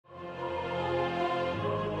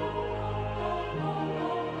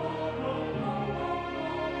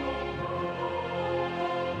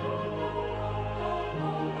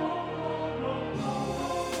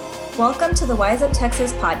Welcome to the Wise Up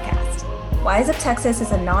Texas podcast. Wise Up Texas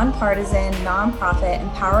is a nonpartisan, nonprofit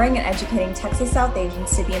empowering and educating Texas South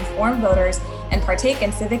Asians to be informed voters and partake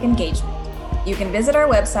in civic engagement. You can visit our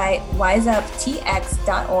website,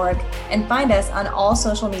 wiseuptx.org, and find us on all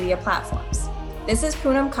social media platforms. This is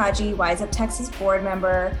Poonam Kaji, Wise Up Texas board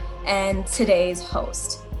member, and today's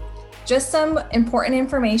host. Just some important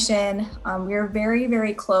information. We're very,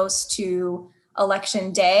 very close to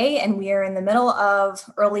Election Day, and we are in the middle of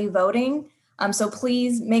early voting. So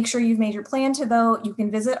please make sure you've made your plan to vote. You can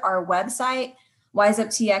visit our website,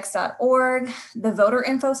 wiseuptx.org. The voter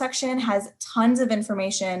info section has tons of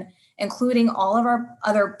information, including all of our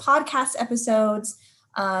other podcast episodes,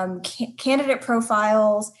 candidate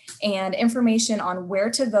profiles, and information on where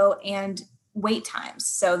to vote and wait times.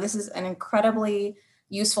 So this is an incredibly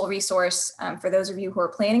useful resource for those of you who are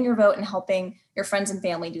planning your vote and helping your friends and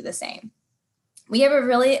family do the same. We have a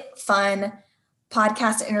really fun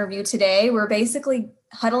podcast interview today. We're basically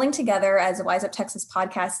huddling together as a Wise Up Texas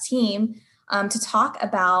podcast team to talk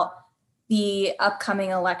about the upcoming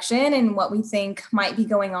election and what we think might be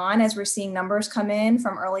going on as we're seeing numbers come in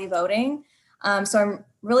from early voting. So I'm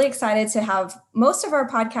really excited to have most of our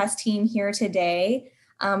podcast team here today.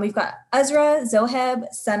 We've got Uzra,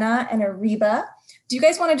 Zoheb, Sana, and Ariba. Do you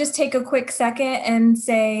guys want to just take a quick second and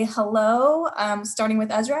say hello, starting with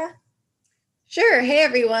Uzra? Sure. Hey,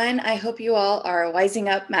 everyone. I hope you all are wising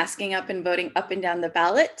up, masking up, and voting up and down the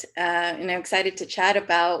ballot. And I'm excited to chat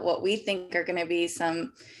about what we think are going to be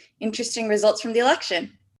some interesting results from the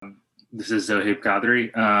election. This is Zoheb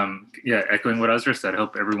Qadri. Echoing what Uzra said, I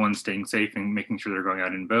hope everyone's staying safe and making sure they're going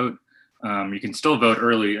out and vote. You can still vote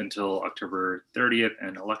early until October 30th,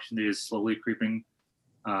 and Election Day is slowly creeping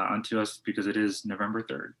onto us because it is November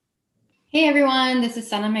 3rd. Hey everyone, this is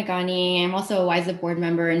Sana Megani. I'm also a Wise Up board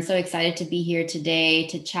member and so excited to be here today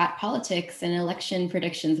to chat politics and election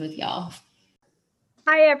predictions with y'all.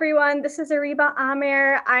 Hi everyone, this is Ariba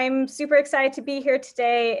Amir. I'm super excited to be here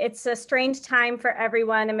today. It's a strange time for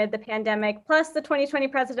everyone amid the pandemic, plus the 2020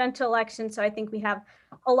 presidential election. So I think we have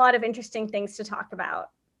a lot of interesting things to talk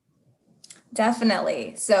about.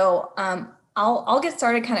 Definitely. So I'll get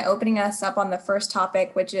started kind of opening us up on the first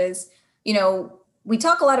topic, which is, we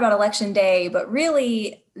talk a lot about Election Day, but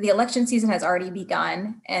really the election season has already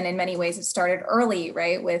begun. And in many ways it started early,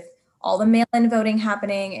 right? With all the mail-in voting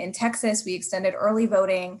happening in Texas, we extended early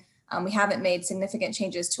voting. We haven't made significant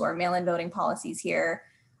changes to our mail-in voting policies here.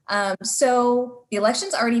 So the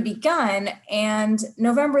election's already begun, and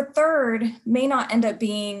November 3rd may not end up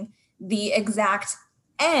being the exact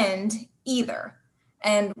end either.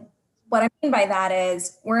 And what I mean by that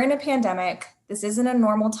is we're in a pandemic. This isn't a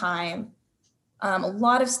normal time. A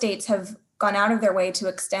lot of states have gone out of their way to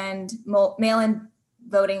extend mail-in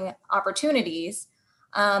voting opportunities.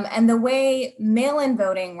 And the way mail-in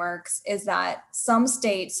voting works is that some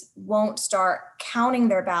states won't start counting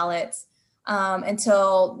their ballots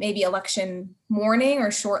until maybe election morning or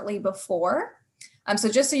shortly before. So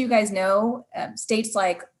just so you guys know, states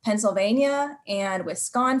like Pennsylvania and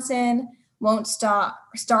Wisconsin won't start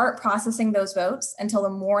processing those votes until the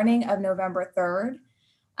morning of November 3rd.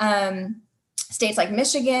 States like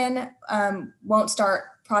Michigan won't start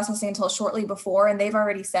processing until shortly before, and they've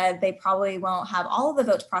already said they probably won't have all of the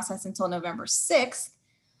votes processed until November 6th.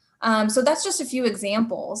 So that's just a few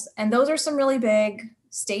examples, and those are some really big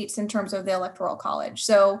states in terms of the Electoral College.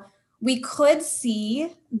 So we could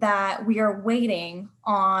see that we are waiting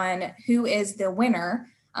on who is the winner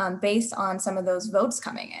based on some of those votes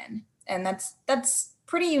coming in, and that's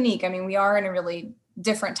pretty unique. I mean, we are in a really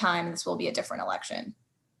different time, and this will be a different election.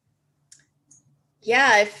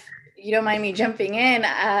 Yeah, if you don't mind me jumping in,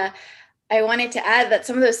 I wanted to add that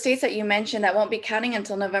some of those states that you mentioned that won't be counting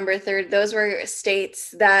until November 3rd, those were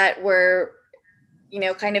states that were,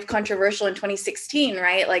 kind of controversial in 2016,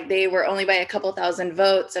 right? Like they were only by a couple thousand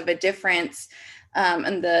votes of a difference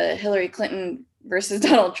in the Hillary Clinton versus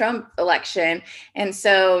Donald Trump election. And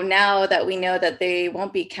so now that we know that they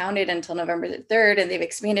won't be counted until November 3rd and they've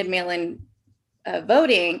expanded mail-in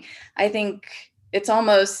voting, I think it's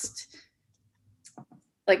almost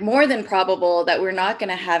like more than probable that we're not going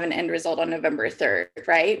to have an end result on November 3rd,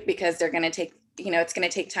 right? Because they're going to take, it's going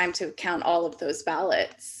to take time to count all of those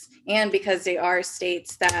ballots. And because they are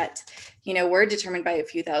states that, were determined by a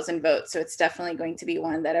few thousand votes. So it's definitely going to be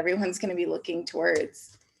one that everyone's going to be looking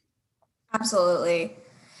towards. Absolutely.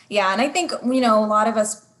 Yeah. And I think, a lot of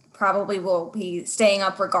us probably will be staying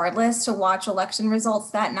up regardless to watch election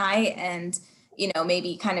results that night and,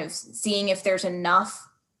 maybe kind of seeing if there's enough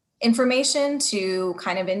information to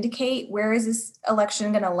kind of indicate where is this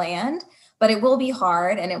election going to land. But it will be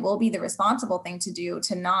hard, and it will be the responsible thing to do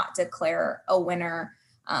to not declare a winner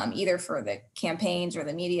either for the campaigns or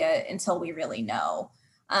the media until we really know.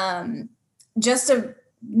 Just a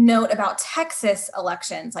note about Texas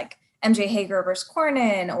elections, like MJ Hager versus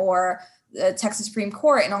Cornyn, or the Texas Supreme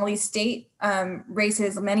Court, and all these state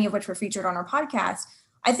races, many of which were featured on our podcast.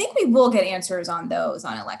 I think we will get answers on those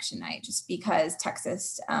on election night, just because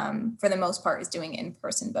Texas, for the most part, is doing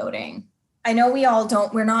in-person voting. I know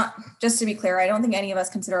we're not, just to be clear, I don't think any of us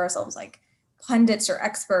consider ourselves like pundits or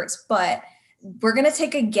experts, but we're going to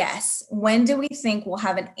take a guess. When do we think we'll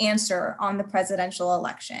have an answer on the presidential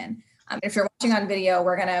election? If you're watching on video,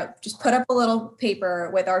 we're going to just put up a little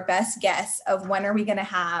paper with our best guess of when are we going to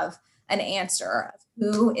have an answer of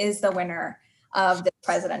who is the winner of the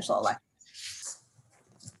presidential election.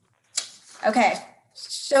 Okay,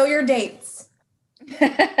 show your dates.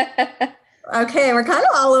 Okay, we're kind of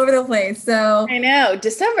all over the place. So I know,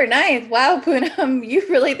 December 9th. Wow, Poonam, you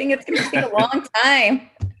really think it's going to take a long time?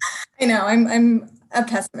 I know, I'm a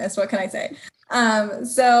pessimist. What can I say?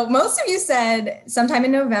 So most of you said sometime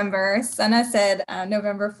in November. Sana said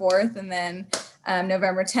November 4th, and then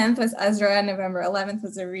November 10th was Ezra. November 11th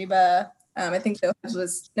was Ariba. I think that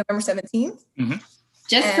was November 17th. Mm-hmm.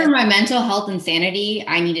 Just for my mental health and sanity,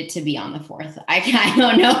 I need it to be on the 4th. I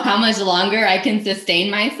don't know how much longer I can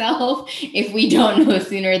sustain myself if we don't know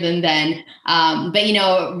sooner than then. But, you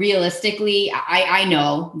know, realistically, I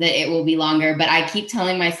know that it will be longer, but I keep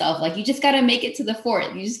telling myself, like, you just got to make it to the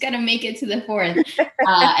 4th. You just got to make it to the 4th.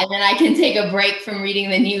 And then I can take a break from reading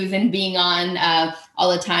the news and being on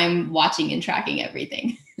all the time, watching and tracking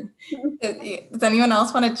everything. Does anyone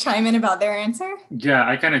else want to chime in about their answer? Yeah,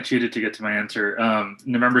 I kind of cheated to get to my answer.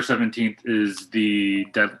 November 17th is the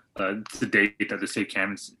date that the state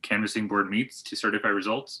canvassing board meets to certify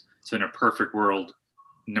results. So in a perfect world,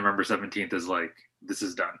 November 17th is like, this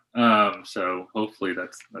is done. So hopefully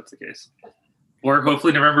that's the case. Or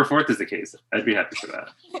hopefully November 4th is the case. I'd be happy for that.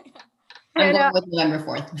 I'm going with November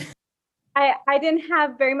 4th. I didn't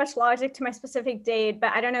have very much logic to my specific date,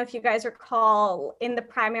 but I don't know if you guys recall, in the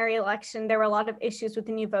primary election, there were a lot of issues with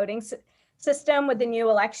the new voting system, with the new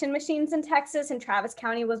election machines in Texas, and Travis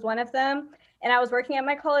County was one of them. And I was working at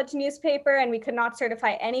my college newspaper, and we could not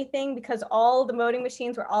certify anything because all the voting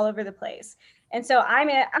machines were all over the place. And so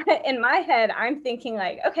in my head, I'm thinking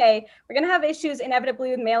like, okay, we're going to have issues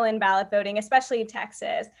inevitably with mail-in ballot voting, especially in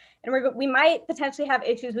Texas. And we might potentially have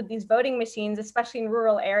issues with these voting machines, especially in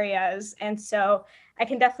rural areas. And so I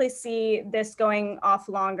can definitely see this going off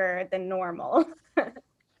longer than normal.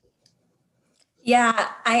 Yeah,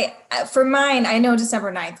 for mine, I know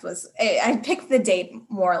December 9th was, I picked the date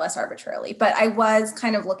more or less arbitrarily, but I was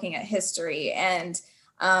kind of looking at history and,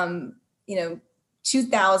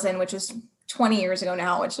 2000, which was 20 years ago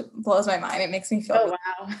now, which blows my mind. It makes me feel. Oh,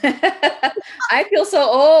 wow. I feel so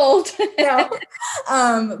old.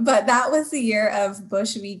 But that was the year of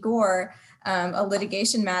Bush v. Gore, a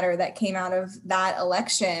litigation matter that came out of that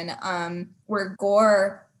election, where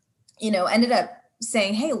Gore, ended up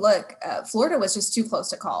saying, hey, look, Florida was just too close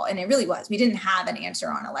to call. And it really was. We didn't have an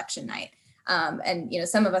answer on election night. And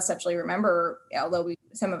some of us actually remember, although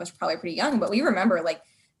some of us are probably pretty young, but we remember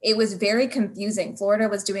it was very confusing. Florida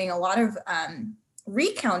was doing a lot of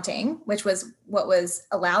recounting, which was what was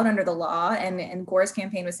allowed under the law. And Gore's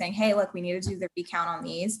campaign was saying, hey, look, we need to do the recount on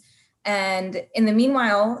these. And in the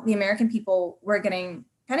meanwhile, the American people were getting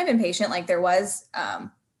kind of impatient. Like there was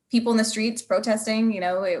people in the streets protesting,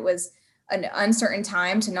 it was an uncertain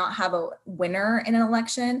time to not have a winner in an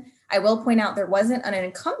election. I will point out there wasn't an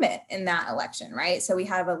incumbent in that election, right? So we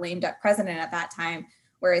have a lame duck president at that time,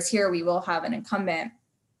 whereas here we will have an incumbent.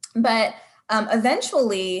 But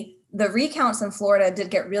eventually, the recounts in Florida did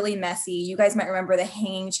get really messy. You guys might remember the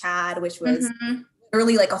hanging Chad, which was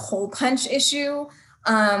literally like a hole punch issue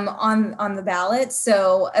on the ballot.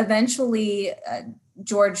 So eventually,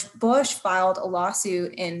 George Bush filed a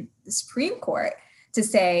lawsuit in the Supreme Court to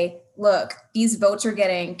say, look, these votes are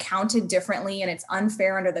getting counted differently and it's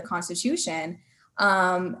unfair under the Constitution.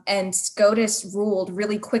 And SCOTUS ruled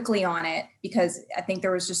really quickly on it because I think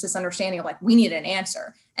there was just this understanding of we need an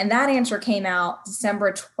answer. And that answer came out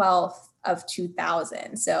December 12th of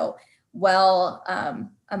 2000. So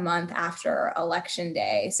a month after Election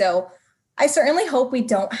Day. So I certainly hope we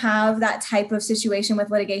don't have that type of situation with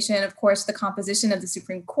litigation. Of course, the composition of the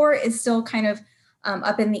Supreme Court is still kind of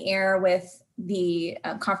up in the air with the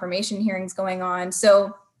confirmation hearings going on.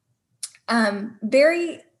 So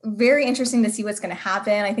very, very interesting to see what's going to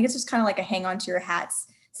happen. I think it's just kind of like a hang on to your hats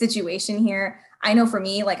situation here. I know for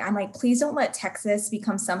me, I'm like, please don't let Texas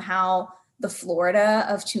become somehow the Florida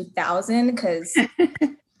of 2000, because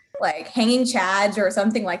hanging Chads or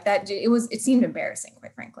something like that, it seemed embarrassing,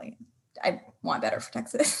 quite frankly. I want better for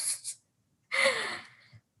Texas.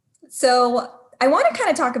 So I want to kind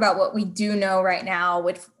of talk about what we do know right now,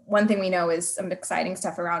 which one thing we know is some exciting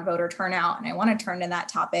stuff around voter turnout, and I want to turn to that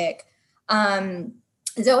topic.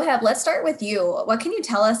 Zoheb, let's start with you. What can you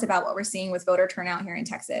tell us about what we're seeing with voter turnout here in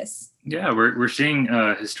Texas? Yeah, we're seeing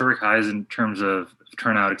historic highs in terms of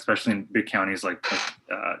turnout, especially in big counties like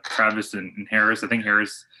Travis and Harris. I think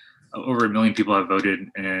Harris, over 1 million people have voted,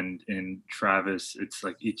 and in Travis, it's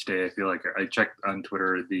like each day I feel like I checked on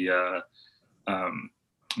Twitter the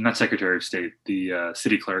not Secretary of State, the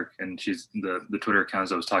city clerk, and she's the Twitter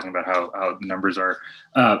accounts that was talking about how the numbers are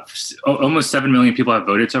almost 7 million people have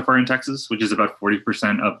voted so far in Texas, which is about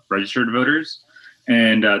 40% of registered voters.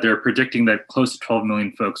 And they're predicting that close to 12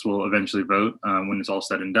 million folks will eventually vote when it's all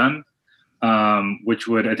said and done, which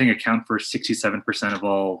would, I think, account for 67% of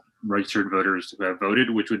all registered voters who have voted,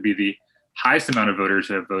 which would be the highest amount of voters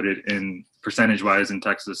who have voted in percentage-wise in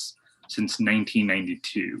Texas since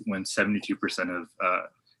 1992, when 72% of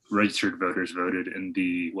registered voters voted in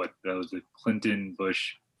the Clinton,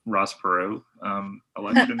 Bush, Ross Perot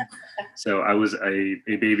election. So I was a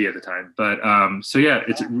baby at the time. But so yeah,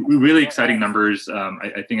 it's really exciting numbers.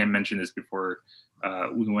 I think I mentioned this before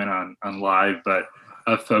we went on live, but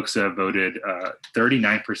of folks who have voted,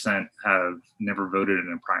 39% have never voted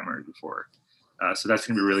in a primary before. So that's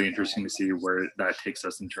going to be really interesting to see where that takes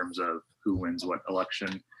us in terms of who wins what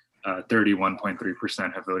election.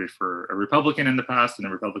 31.3% have voted for a Republican in the past in a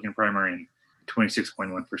Republican primary, and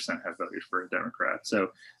 26.1% have voted for a Democrat.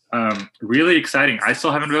 So really exciting. I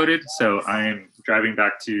still haven't voted, so I'm driving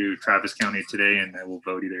back to Travis County today, and I will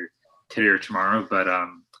vote either today or tomorrow. But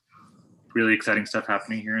really exciting stuff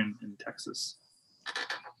happening here in Texas.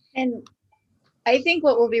 And I think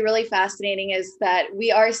what will be really fascinating is that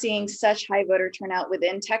we are seeing such high voter turnout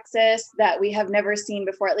within Texas that we have never seen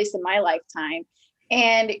before, at least in my lifetime.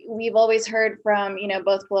 And we've always heard from,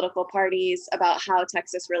 both political parties about how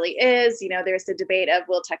Texas really is. There's the debate of,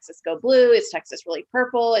 will Texas go blue? Is Texas really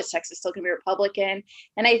purple? Is Texas still going to be Republican?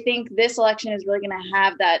 And I think this election is really going to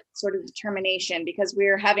have that sort of determination, because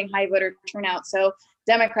we're having high voter turnout. So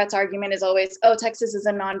Democrats' argument is always, oh, Texas is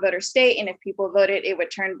a non-voter state, and if people voted, it would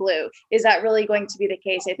turn blue. Is that really going to be the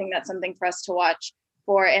case? I think that's something for us to watch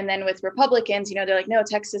for. And then with Republicans, they're like, no,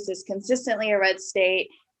 Texas is consistently a red state,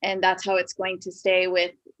 and that's how it's going to stay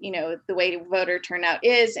with, the way voter turnout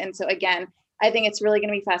is. And so again, I think it's really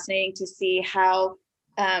going to be fascinating to see how,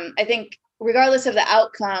 I think regardless of the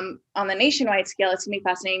outcome on the nationwide scale, it's going to be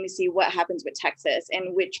fascinating to see what happens with Texas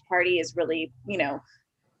and which party is really,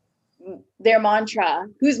 their mantra,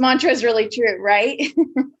 whose mantra is really true, right?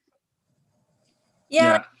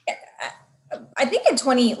 Yeah. I think if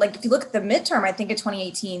you look at the midterm, I think in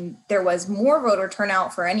 2018, there was more voter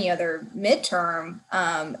turnout for any other midterm.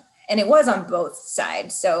 And it was on both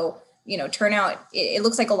sides. So, turnout, it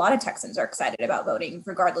looks like a lot of Texans are excited about voting,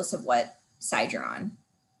 regardless of what side you're on.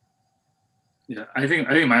 Yeah, I think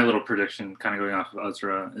my little prediction, kind of going off of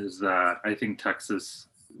Ezra, is that I think Texas,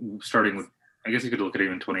 starting with, I guess you could look at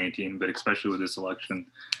even 2018, but especially with this election,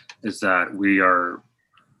 is that we are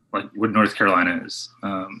like what North Carolina is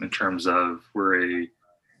in terms of we're a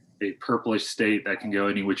purplish state that can go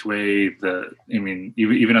any which way.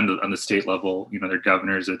 Even on the state level, their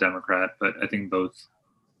governor is a Democrat, but I think both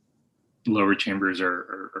lower chambers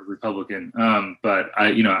are Republican. But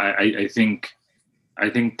I think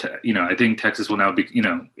Texas will now be,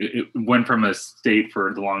 it went from a state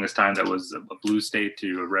for the longest time that was a blue state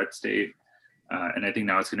to a red state. And I think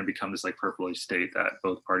now it's going to become this like purplish state that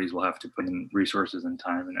both parties will have to put in resources and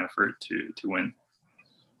time and effort to win.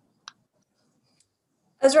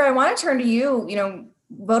 Ezra, I want to turn to you.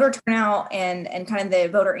 Voter turnout and kind of the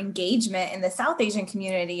voter engagement in the South Asian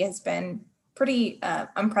community has been pretty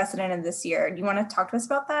unprecedented this year. Do you want to talk to us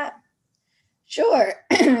about that? Sure.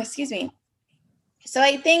 Excuse me. So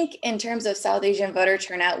I think in terms of South Asian voter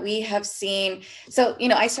turnout, we have seen,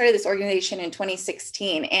 I started this organization in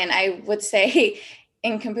 2016, and I would say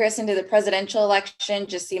in comparison to the presidential election,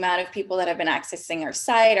 just the amount of people that have been accessing our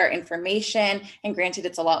site, our information, and granted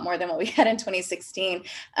it's a lot more than what we had in 2016,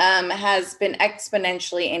 has been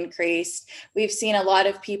exponentially increased. We've seen a lot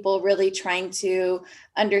of people really trying to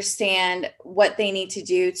understand what they need to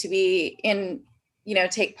do to be in,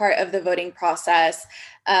 take part of the voting process.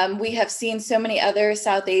 We have seen so many other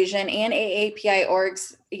South Asian and AAPI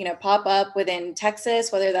orgs, pop up within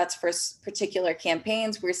Texas, whether that's for particular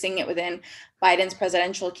campaigns. We're seeing it within Biden's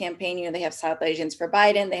presidential campaign. They have South Asians for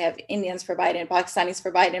Biden, they have Indians for Biden, Pakistanis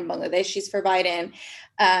for Biden, Bangladeshis for Biden.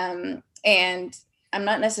 And I'm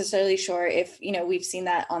not necessarily sure if, we've seen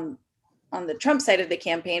that on the Trump side of the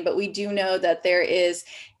campaign, but we do know that there is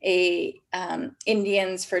a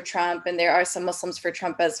Indians for Trump, and there are some Muslims for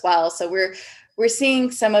Trump as well. So we're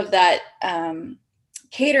seeing some of that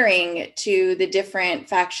catering to the different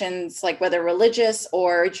factions, like whether religious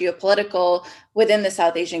or geopolitical within the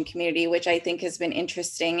South Asian community, which I think has been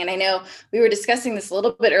interesting. And I know we were discussing this a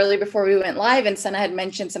little bit earlier before we went live, and Sana had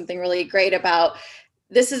mentioned something really great about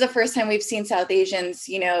this is the first time we've seen South Asians,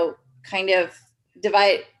 kind of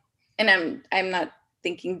divide, and I'm not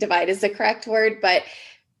thinking divide is the correct word, but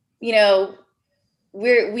we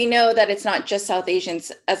know that it's not just South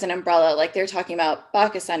Asians as an umbrella. Like they're talking about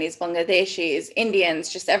Pakistanis, Bangladeshis, Indians,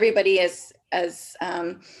 just everybody as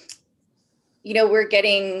we're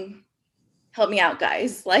getting, help me out,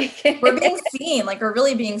 guys. Like we're being seen, like we're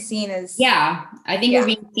really being seen as. Yeah, I think we're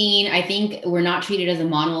being seen. I think we're not treated as a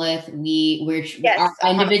monolith.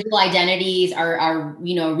 Our individual identities, our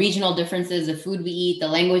regional differences, the food we eat, the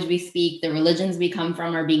language we speak, the religions we come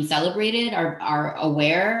from are being celebrated, are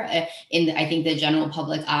aware in I think the general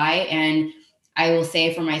public eye. And I will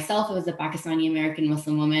say for myself, as a Pakistani American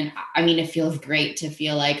Muslim woman, I mean, it feels great to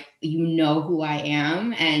feel like who I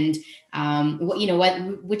am, and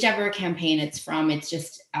whichever campaign it's from, it's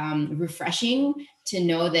just refreshing to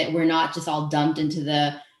know that we're not just all dumped into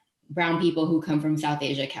the brown people who come from South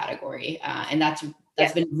Asia category, and that's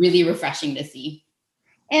been really refreshing to see.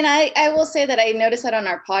 And I will say that I noticed that on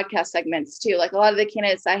our podcast segments too. Like a lot of the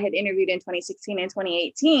candidates I had interviewed in 2016 and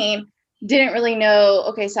 2018 didn't really know,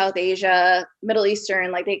 okay, South Asia, Middle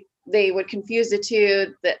Eastern, like they would confuse the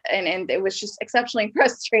two, and it was just exceptionally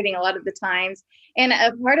frustrating a lot of the times. And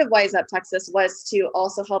a part of Wise Up Texas was to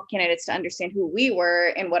also help candidates to understand who we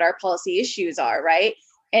were and what our policy issues are, right?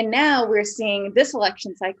 And now we're seeing this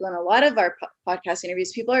election cycle in a lot of our podcast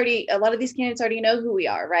interviews, a lot of these candidates already know who we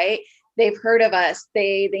are, right? They've heard of us,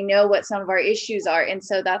 they know what some of our issues are. And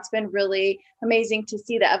so that's been really amazing to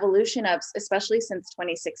see the evolution of, especially since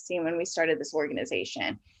 2016 when we started this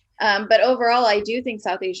organization. But overall, I do think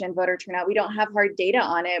South Asian voter turnout, we don't have hard data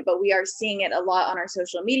on it, but we are seeing it a lot on our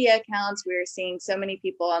social media accounts. We're seeing so many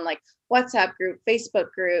people on like WhatsApp group,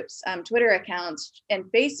 Facebook groups, Twitter accounts, and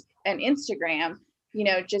Instagram,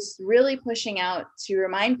 just really pushing out to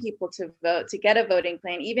remind people to vote, to get a voting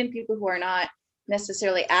plan, even people who are not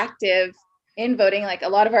necessarily active in voting. Like a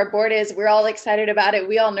lot of our board we're all excited about it,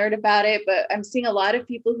 we all nerd about it, but I'm seeing a lot of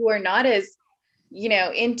people who are not as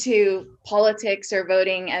into politics or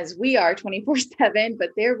voting as we are 24/7, but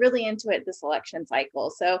they're really into it this election cycle.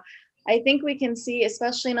 So I think we can see,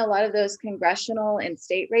 especially in a lot of those congressional and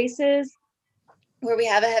state races where we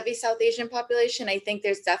have a heavy South Asian population, I think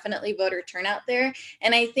there's definitely voter turnout there.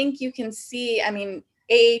 And I think you can see, I mean,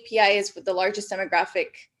 AAPI is the largest demographic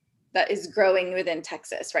that is growing within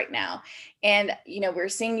Texas right now. And, we're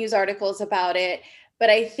seeing news articles about it. But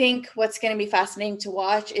I think what's going to be fascinating to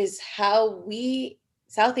watch is how we,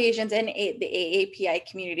 South Asians and the AAPI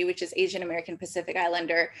community, which is Asian American Pacific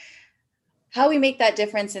Islander, how we make that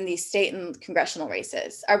difference in these state and congressional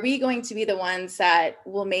races. Are we going to be the ones that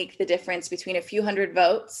will make the difference between a few hundred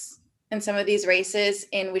votes in some of these races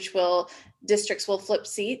in which districts will flip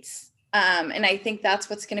seats? And I think that's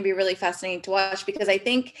what's going to be really fascinating to watch, because I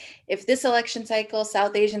think if this election cycle,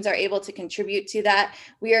 South Asians are able to contribute to that,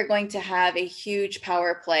 we are going to have a huge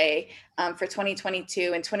power play for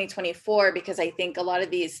 2022 and 2024, because I think a lot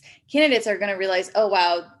of these candidates are going to realize, oh,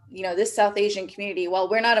 wow, this South Asian community, while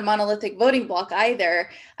we're not a monolithic voting bloc either,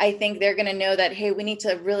 I think they're going to know that, hey, we need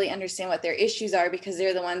to really understand what their issues are, because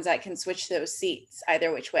they're the ones that can switch those seats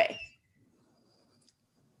either which way.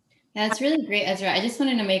 Yeah, it's really great, Ezra. I just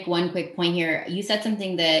wanted to make one quick point here. You said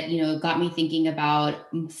something that, got me thinking about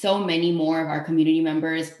so many more of our community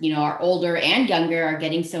members, our older and younger, are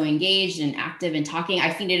getting so engaged and active and talking.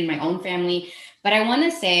 I've seen it in my own family. But I want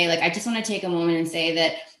to say, I just want to take a moment and say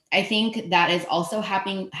that I think that is also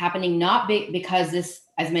happening not because this,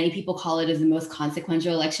 as many people call it, is the most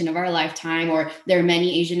consequential election of our lifetime, or there are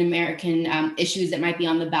many Asian American issues that might be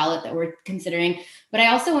on the ballot that we're considering. But I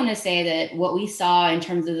also want to say that what we saw in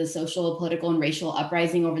terms of the social, political, and racial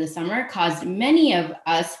uprising over the summer caused many of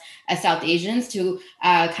us as South Asians to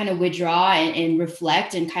kind of withdraw and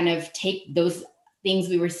reflect and kind of take those things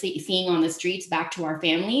we were seeing on the streets back to our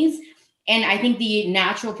families. And I think the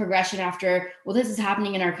natural progression after, well, this is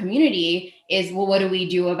happening in our community is, well, what do we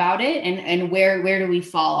do about it? And where do we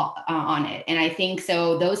fall on it? And I think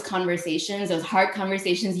so those conversations, those hard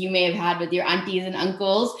conversations you may have had with your aunties and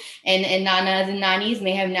uncles and nanas and nannies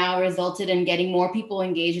may have now resulted in getting more people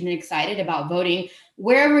engaged and excited about voting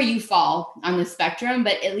wherever you fall on the spectrum,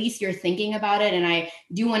 but at least you're thinking about it. And I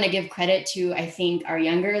do want to give credit to, I think, our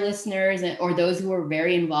younger listeners or those who were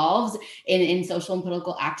very involved in social and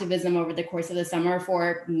political activism over the course of the summer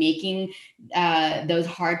for making those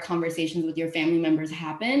hard conversations with your family members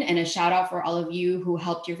happen. And a shout out for all of you who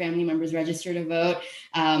helped your family members register to vote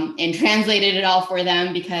and translated it all for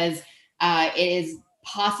them, because it is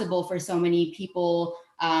possible for so many people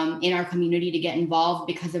in our community to get involved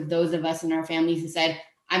because of those of us in our families who said,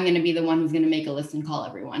 I'm going to be the one who's going to make a list and call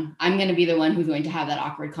everyone. I'm going to be the one who's going to have that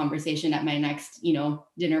awkward conversation at my next,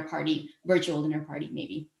 dinner party, virtual dinner party,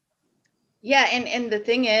 maybe. Yeah, and the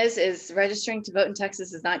thing is registering to vote in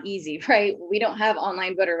Texas is not easy, right? We don't have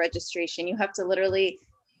online voter registration. You have to literally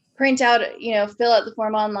print out, fill out the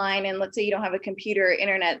form online. And let's say you don't have a computer or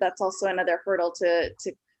internet, that's also another hurdle to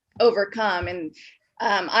overcome. And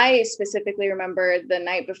I specifically remember the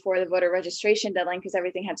night before the voter registration deadline, because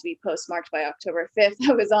everything had to be postmarked by October 5th.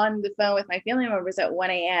 I was on the phone with my family members at 1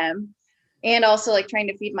 a.m. and also like trying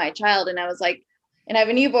to feed my child. And I was like, and I have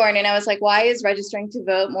a newborn, and I was like, why is registering to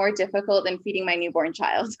vote more difficult than feeding my newborn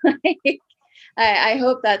child? I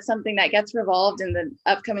hope that's something that gets resolved in the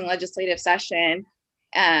upcoming legislative session.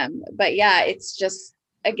 But yeah, it's just,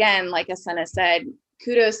 again, like Asena said,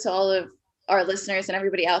 kudos to all of our listeners and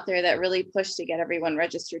everybody out there that really pushed to get everyone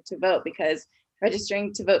registered to vote, because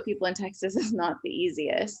registering to vote people in Texas is not the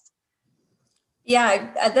easiest.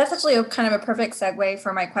 Yeah, that's actually kind of a perfect segue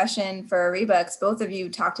for my question for Ariba. Both of you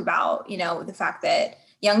talked about, the fact that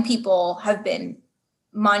young people have been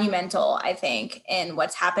monumental, I think, in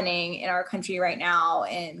what's happening in our country right now,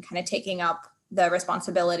 and kind of taking up the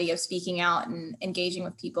responsibility of speaking out and engaging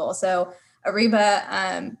with people. So Ariba,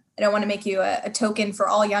 I don't want to make you a token for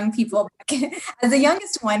all young people. As the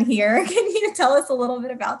youngest one here, can you tell us a little bit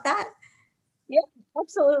about that? Yeah,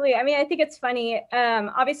 absolutely. I mean, I think it's funny.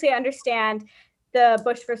 Obviously, I understand the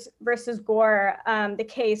Bush versus Gore, the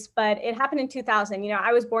case, but it happened in 2000.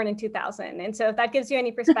 I was born in 2000. And so if that gives you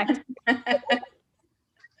any perspective, of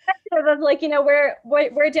like,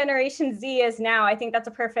 where Generation Z is now, I think that's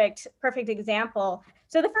a perfect example.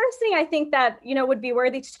 So the first thing I think that, would be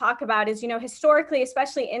worthy to talk about is, historically,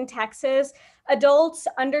 especially in Texas, adults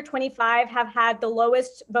under 25 have had the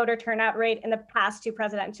lowest voter turnout rate in the past two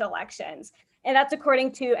presidential elections. And that's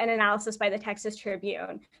according to an analysis by the Texas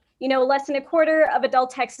Tribune. Less than a quarter of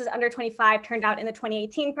adult Texas under 25 turned out in the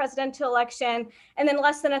 2018 presidential election, and then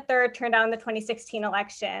less than a third turned out in the 2016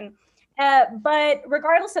 election. But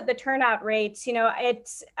regardless of the turnout rates,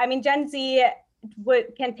 Gen Z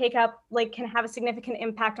can have a significant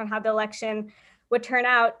impact on how the election would turn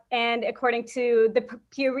out. And according to the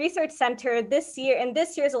Pew Research Center, in this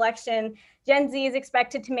year's election, Gen Z is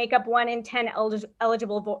expected to make up 1 in 10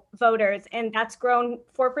 eligible voters, and that's grown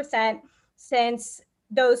 4% since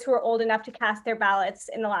those who are old enough to cast their ballots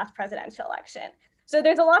in the last presidential election. So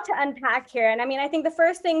there's a lot to unpack here. And I think the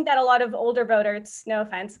first thing that a lot of older voters, no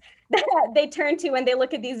offense, they turn to when they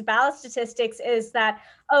look at these ballot statistics is that,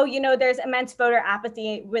 there's immense voter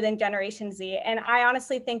apathy within Generation Z. And I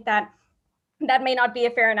honestly think that may not be a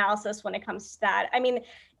fair analysis when it comes to that.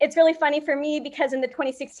 It's really funny for me because in the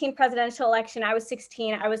 2016 presidential election, I was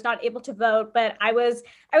 16. I was not able to vote, but I was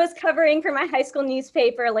covering for my high school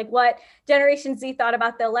newspaper, like what Generation Z thought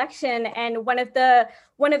about the election. And one of the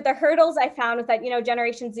hurdles I found was that,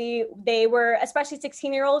 Generation Z, they were, especially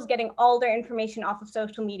 16-year-olds, getting all their information off of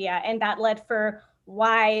social media. And that led for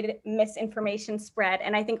wide misinformation spread.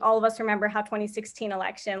 And I think all of us remember how 2016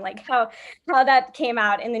 election, like how that came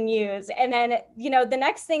out in the news. And then, the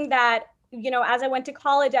next thing that, as I went to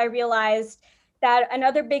college, I realized that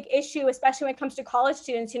another big issue, especially when it comes to college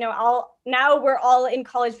students, now we're all in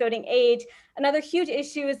college voting age. Another huge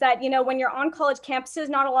issue is that, when you're on college campuses,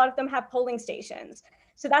 not a lot of them have polling stations.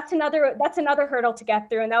 So that's another hurdle to get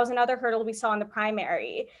through. And that was another hurdle we saw in the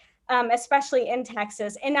primary. Especially in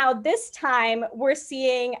Texas. And now this time we're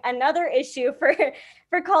seeing another issue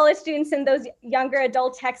for college students and those younger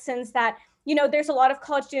adult Texans that, there's a lot of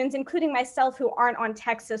college students, including myself, who aren't on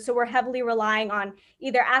Texas. So we're heavily relying on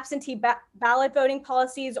either absentee ballot voting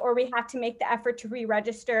policies, or we have to make the effort to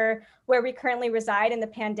re-register where we currently reside in the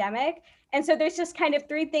pandemic. And so there's just kind of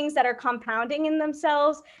three things that are compounding in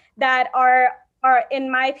themselves that are,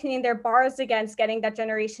 in my opinion, they're bars against getting that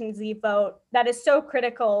Generation Z vote that is so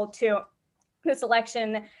critical to this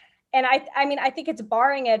election. And I think it's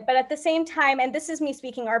barring it, but at the same time, and this is me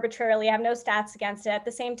speaking arbitrarily, I have no stats against it. At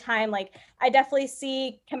the same time, like I definitely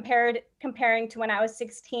see comparing to when I was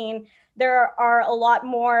 16, there are a lot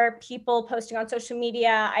more people posting on social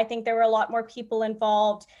media. I think there were a lot more people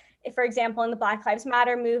involved if, for example, in the Black Lives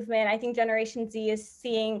Matter movement, I think Generation Z is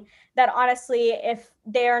seeing that honestly, if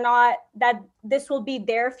they're not, that this will be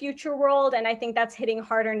their future world. And I think that's hitting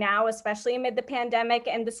harder now, especially amid the pandemic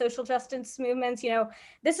and the social justice movements. You know,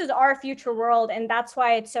 this is our future world. And that's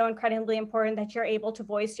why it's so incredibly important that you're able to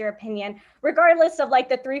voice your opinion, regardless of like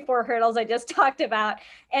the 3-4 hurdles I just talked about.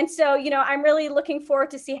 And so, you know, I'm really looking forward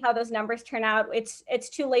to see how those numbers turn out. It's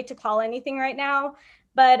too late to call anything right now.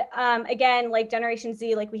 But again, like Generation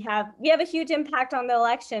Z, like we have a huge impact on the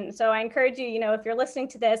election. So I encourage you, you know, if you're listening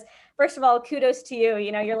to this, first of all, kudos to you.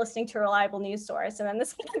 You know, you're listening to a reliable news source. And then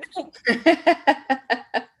this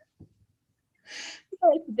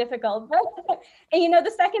it's difficult. And you know,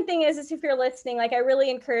 the second thing is if you're listening, like I really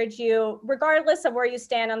encourage you, regardless of where you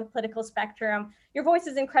stand on the political spectrum, your voice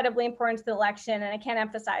is incredibly important to the election. And I can't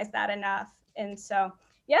emphasize that enough. And so,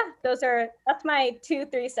 yeah, that's my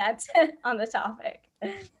 2-3 cents on the topic.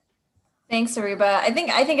 Thanks, Ariba. I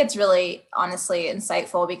think it's really honestly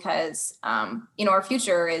insightful because you know, our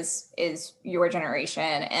future is your generation,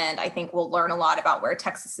 and I think we'll learn a lot about where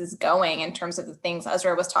Texas is going in terms of the things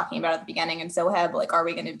Azra was talking about at the beginning, and Zoheb, like, are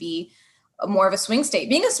we going to be more of a swing state?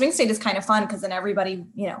 Being a swing state is kind of fun because then everybody,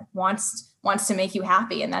 you know, wants to make you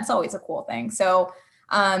happy, and that's always a cool thing. So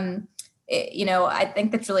you know, I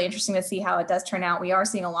think that's really interesting to see how it does turn out. We are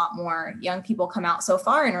seeing a lot more young people come out so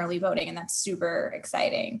far in early voting, and that's super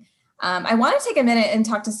exciting. I want to take a minute and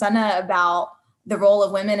talk to Sana about the role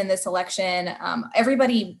of women in this election.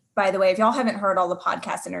 Everybody, by the way, if y'all haven't heard all the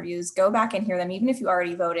podcast interviews, go back and hear them, even if you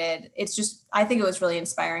already voted. It's just, I think it was really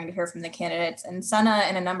inspiring to hear from the candidates. And Sana,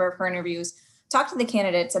 in a number of her interviews, talked to the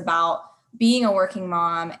candidates about being a working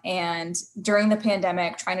mom and during the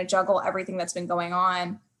pandemic, trying to juggle everything that's been going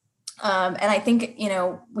on. And I think, you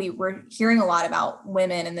know, we're hearing a lot about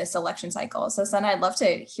women in this election cycle. So Sana, I'd love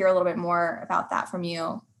to hear a little bit more about that from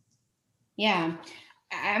you. Yeah.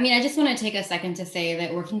 I mean, I just want to take a second to say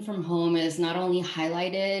that working from home is not only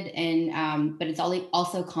highlighted and, but it's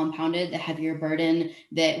also compounded the heavier burden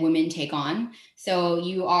that women take on. So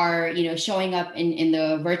you are, you know, showing up in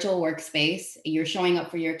the virtual workspace, you're showing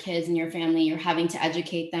up for your kids and your family, you're having to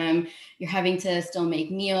educate them, you're having to still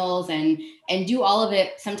make meals and do all of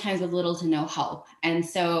it sometimes with little to no help. And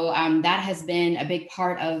so that has been a big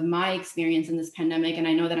part of my experience in this pandemic. And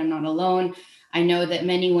I know that I'm not alone. I know that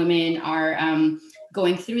many women are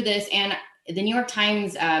going through this, and the New York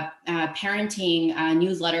Times parenting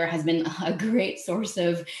newsletter has been a great source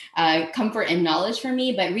of comfort and knowledge for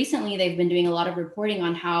me. But recently, they've been doing a lot of reporting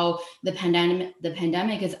on how the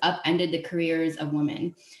pandemic has upended the careers of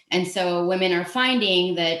women, and so women are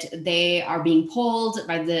finding that they are being pulled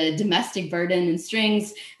by the domestic burden and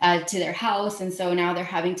strings to their house, and so now they're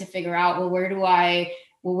having to figure out, well, where do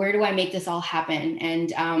I make this all happen?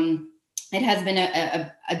 And it has been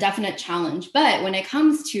a definite challenge. But when it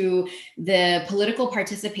comes to the political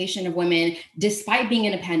participation of women, despite being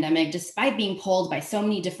in a pandemic, despite being pulled by so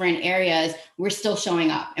many different areas, we're still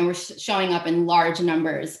showing up, and we're showing up in large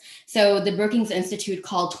numbers. So the Brookings Institute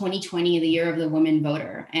called 2020 the year of the women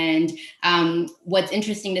voter. And what's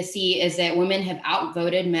interesting to see is that women have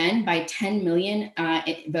outvoted men by 10 million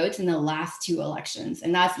votes in the last 2 elections.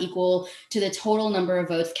 And that's equal to the total number of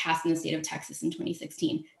votes cast in the state of Texas in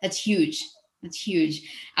 2016. That's huge. That's huge.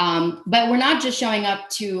 But we're not just showing up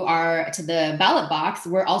to the ballot box.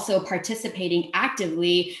 We're also participating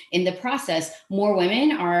actively in the process. More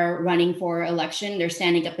women are running for election. They're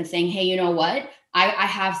standing up and saying, hey, you know what? I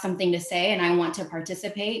have something to say and I want to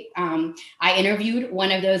participate. I interviewed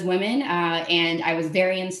one of those women and I was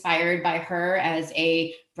very inspired by her as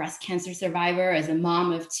a breast cancer survivor, as a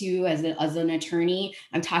mom of 2, as an attorney.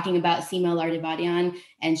 I'm talking about Seema Lardivadian,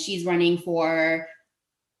 and she's running for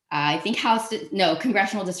I think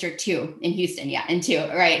Congressional District 2 in Houston. Yeah, in 2,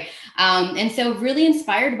 right. And so really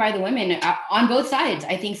inspired by the women on both sides,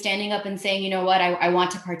 I think, standing up and saying, you know what, I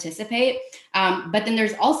want to participate. But then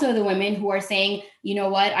there's also the women who are saying, you know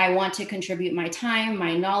what, I want to contribute my time,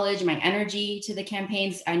 my knowledge, my energy to the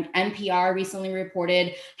campaigns. And NPR recently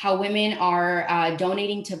reported how women are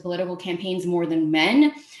donating to political campaigns more than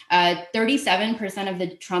men. 37% of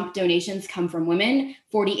the Trump donations come from women,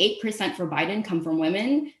 48% for Biden come from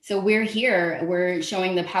women. So we're here, we're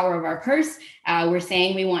showing the power of our purse. We're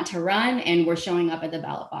saying we want to run, and we're showing up at the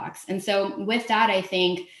ballot box. And so with that, I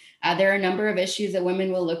think there are a number of issues that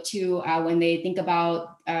women will look to when they think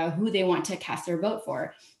about who they want to cast their vote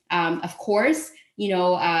for. Of course, you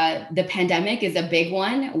know, the pandemic is a big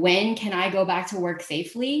one. When can I go back to work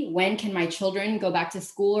safely? When can my children go back to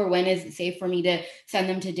school? Or when is it safe for me to send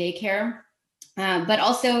them to daycare? But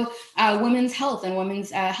also women's health and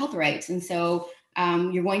women's health rights. And so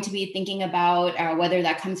You're going to be thinking about whether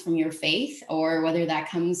that comes from your faith or whether that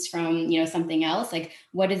comes from, something else. Like,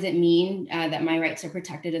 what does it mean that my rights are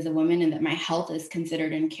protected as a woman and that my health is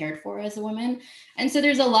considered and cared for as a woman? And so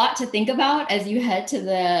there's a lot to think about as you head to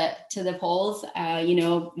the polls,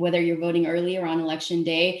 whether you're voting early or on election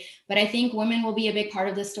day. But I think women will be a big part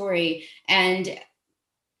of the story. And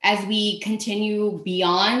as we continue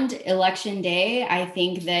beyond election day, I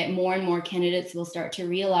think that more and more candidates will start to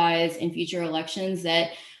realize in future elections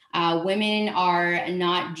that women are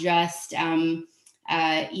not just, a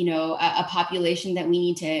population that we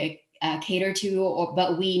need to cater to,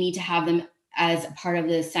 but we need to have them as part of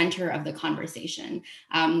the center of the conversation,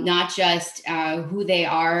 not just who they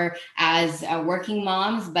are as working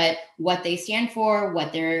moms, but what they stand for,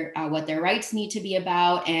 what their rights need to be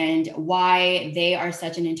about, and why they are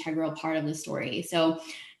such an integral part of the story. So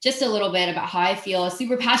just a little bit about how I feel.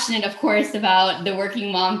 Super passionate, of course, about the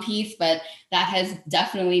working mom piece, but that has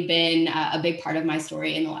definitely been a big part of my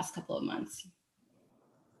story in the last couple of months.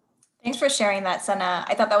 Thanks for sharing that, Sana.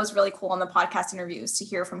 I thought that was really cool on the podcast interviews to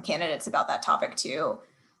hear from candidates about that topic too.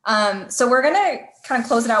 So we're going to kind of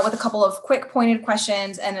close it out with a couple of quick pointed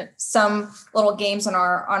questions and some little games on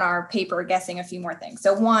our paper, guessing a few more things.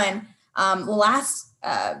 So one, the last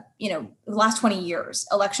 20 years,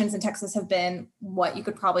 elections in Texas have been what you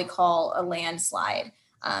could probably call a landslide.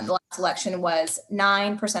 The last election was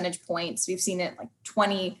 9 percentage points. We've seen it like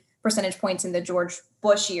 20 percentage points in the George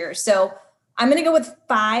Bush years. So I'm going to go with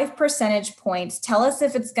 5 percentage points. Tell us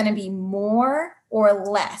if it's going to be more or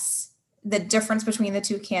less, the difference between the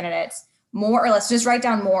two candidates, more or less. Just write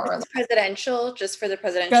down more or less. Presidential, just for the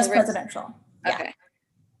presidential. Just presidential. Yeah. Okay.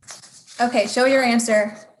 Okay, show your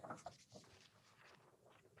answer.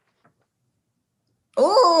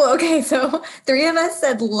 Oh, okay. So 3 of us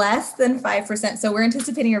said less than 5%. So we're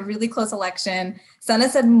anticipating a really close election. Sana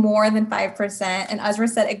said more than 5%, and Azra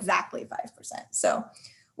said exactly 5%. So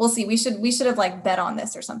we'll see. We should have like bet on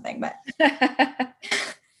this or something, but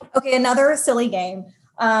okay. Another silly game.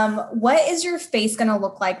 What is your face going to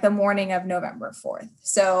look like the morning of November 4th?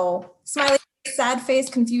 So smiley face, sad face,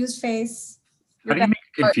 confused face. How do you make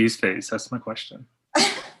a confused face? That's my question.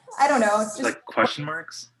 I don't know. It's just like question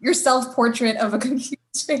marks? Your self-portrait of a confused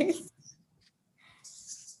face.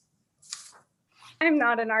 I'm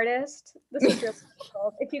not an artist. This is really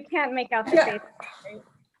difficult. If you can't make out the face.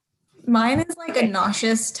 Mine is like a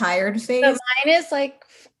nauseous, tired face. So mine is like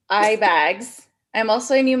eye bags. I'm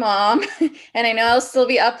also a new mom, and I know I'll still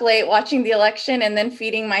be up late watching the election and then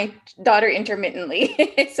feeding my daughter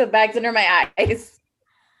intermittently. So bags under my eyes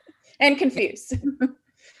and confused.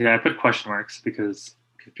 Yeah, I put question marks because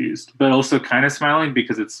confused, but also kind of smiling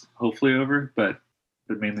because it's hopefully over, but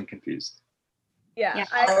mainly confused. Yeah,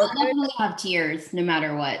 I'll definitely have tears no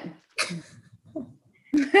matter what.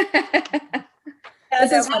 No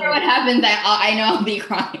matter what happens, I know I'll be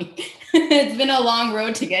crying. It's been a long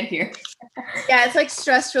road to get here. Yeah, it's like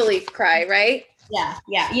stress relief cry, right?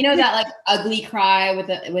 Yeah. You know that like ugly cry with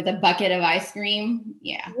a bucket of ice cream?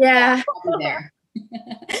 Yeah. Yeah. There.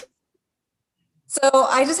 So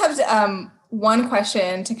I just have one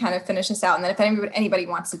question to kind of finish this out, and then if anybody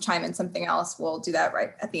wants to chime in something else, we'll do that right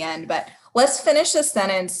at the end. But let's finish the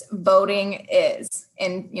sentence. Voting is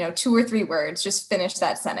in 2 or 3 words. Just finish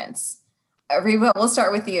that sentence. Reba, we'll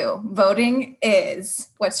start with you. Voting is.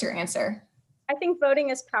 What's your answer? I think voting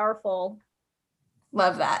is powerful.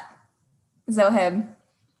 Love that. Zohib.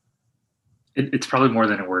 It's probably more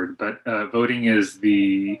than a word, but voting is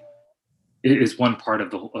one part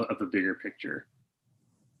of the bigger picture.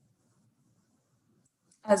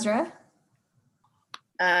 Ezra?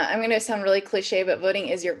 I'm going to sound really cliche, but voting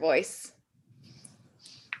is your voice.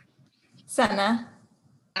 Sana?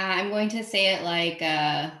 I'm going to say it like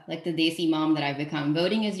the Desi mom that I've become.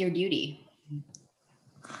 Voting is your duty.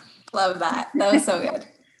 Love that. That was so good.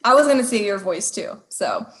 I was going to say your voice too.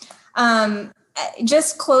 So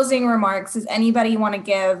just closing remarks. Does anybody want to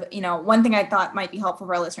give, one thing I thought might be helpful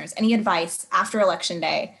for our listeners, any advice after election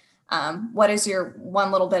day? What is your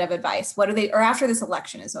one little bit of advice? Or after this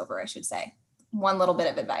election is over, I should say, one little bit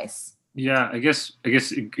of advice. Yeah, I guess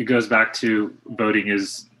it goes back to voting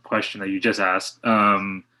is question that you just asked.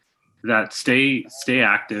 That stay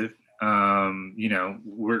active.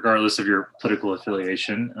 Regardless of your political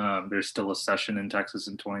affiliation, there's still a session in Texas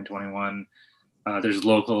in 2021. There's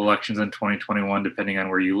local elections in 2021, depending on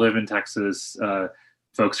where you live in Texas.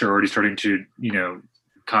 Folks are already starting to,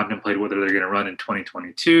 contemplate whether they're going to run in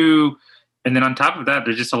 2022. And then on top of that,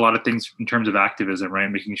 there's just a lot of things in terms of activism, right?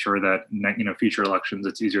 Making sure that, future elections,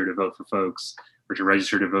 it's easier to vote for folks or to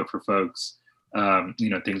register to vote for folks.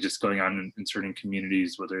 things just going on in certain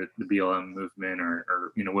communities, whether the BLM movement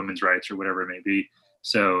or women's rights or whatever it may be.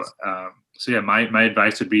 So yeah, my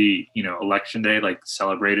advice would be, election day, like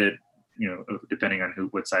celebrate it, depending on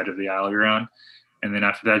what side of the aisle you're on. And then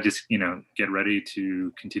after that, just, get ready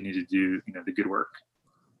to continue to do, the good work.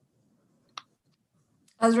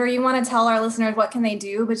 Ezra, you want to tell our listeners what can they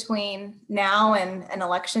do between now and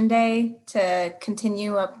election day to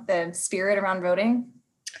continue up the spirit around voting?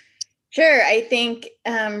 Sure. I think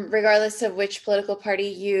regardless of which political party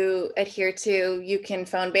you adhere to, you can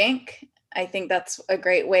phone bank. I think that's a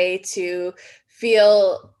great way to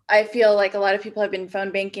I feel like a lot of people have been phone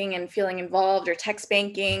banking and feeling involved, or text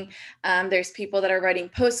banking. There's people that are writing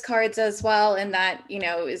postcards as well, and that,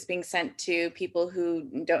 is being sent to people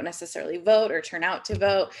who don't necessarily vote or turn out to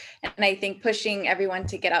vote. And I think pushing everyone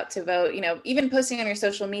to get out to vote, even posting on your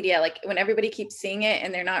social media, like when everybody keeps seeing it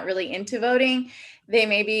and they're not really into voting, they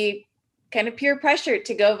may be kind of peer pressured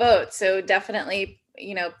to go vote. So definitely,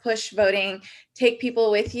 push voting, take people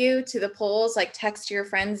with you to the polls, like text your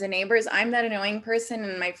friends and neighbors. I'm that annoying person,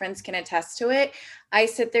 and my friends can attest to it. I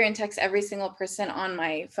sit there and text every single person on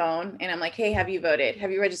my phone, and I'm like, hey, have you voted? Have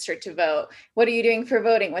you registered to vote? What are you doing for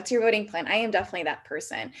voting? What's your voting plan? I am definitely that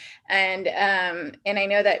person. And I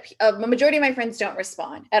know that a majority of my friends don't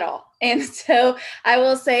respond at all. And so I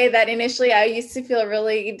will say that initially I used to feel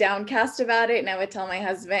really downcast about it. And I would tell my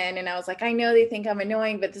husband, and I was like, I know they think I'm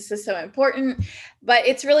annoying, but this is so important. But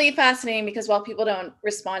it's really fascinating because while people don't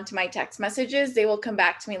respond to my text messages, they will come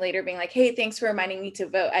back to me later being like, hey, thanks for reminding me to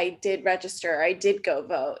vote. I did register. I did go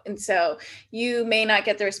vote. And so you may not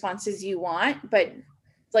get the responses you want, but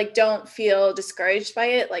don't feel discouraged by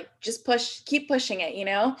it. Just keep pushing it,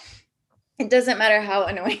 It doesn't matter how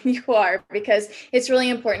annoying you are, because it's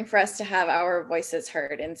really important for us to have our voices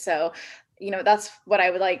heard. And so, that's what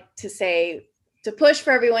I would like to say, to push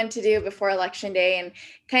for everyone to do before Election Day, and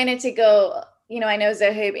kind of to go, I know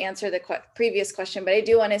Zohaib answered the previous question, but I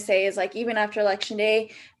do want to say is even after Election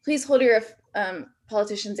Day, please hold your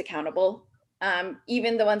politicians accountable.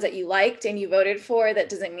 Even the ones that you liked and you voted for, that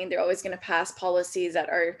doesn't mean they're always going to pass policies that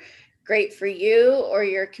are great for you or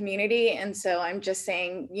your community. And so I'm just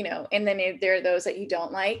saying, and then if there are those that you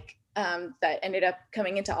don't like that ended up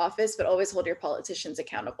coming into office, but always hold your politicians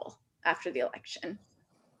accountable after the election.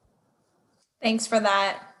 Thanks for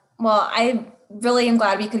that. Well, I really am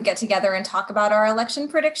glad we could get together and talk about our election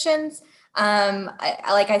predictions.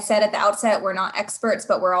 Like I said at the outset, we're not experts,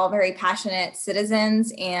 but we're all very passionate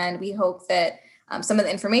citizens, and we hope that some of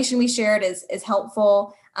the information we shared is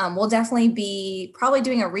helpful. We'll definitely be probably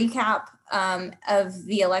doing a recap of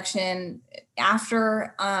the election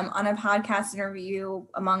after on a podcast interview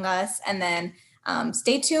among us, and then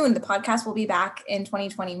stay tuned. The podcast will be back in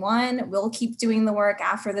 2021. We'll keep doing the work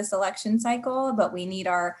after this election cycle, but we need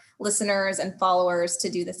our listeners and followers to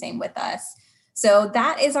do the same with us. So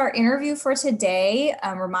that is our interview for today.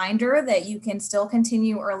 A reminder that you can still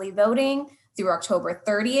continue early voting through October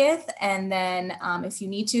 30th. And then if you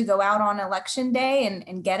need to, go out on Election Day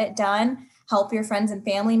and get it done. Help your friends and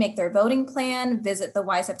family make their voting plan. Visit the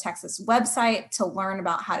Wise Up Texas website to learn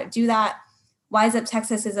about how to do that. Wise Up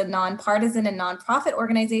Texas is a nonpartisan and nonprofit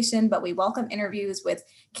organization, but we welcome interviews with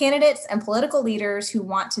candidates and political leaders who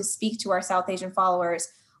want to speak to our South Asian followers.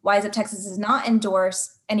 Wise Up Texas does not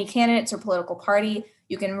endorse any candidates or political party.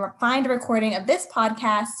 You can find a recording of this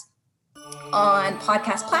podcast on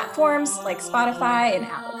podcast platforms like Spotify and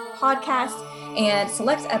Apple Podcasts, and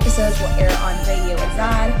select episodes will air on Radio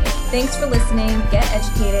Azad. Thanks for listening. Get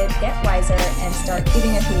educated, get wiser, and start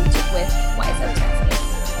giving a hoot with Wise Up Texas.